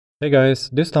Hey guys,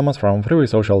 this is Thomas from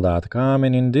freewaysocial.com,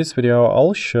 and in this video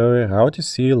I'll show you how to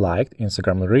see liked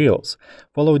Instagram Reels.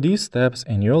 Follow these steps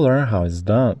and you'll learn how it's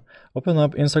done. Open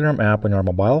up Instagram app on your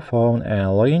mobile phone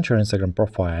and log into your Instagram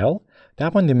profile.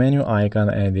 Tap on the menu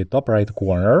icon in the top right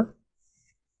corner.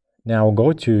 Now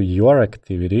go to your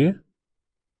activity.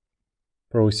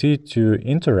 Proceed to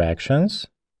interactions.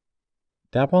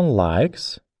 Tap on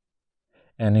likes.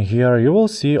 And here you will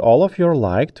see all of your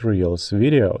liked Reels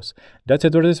videos. That's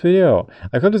it for this video.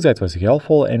 I hope this guide was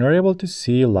helpful and you're able to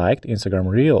see liked Instagram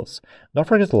Reels. Don't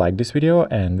forget to like this video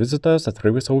and visit us at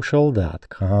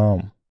freewaysocial.com.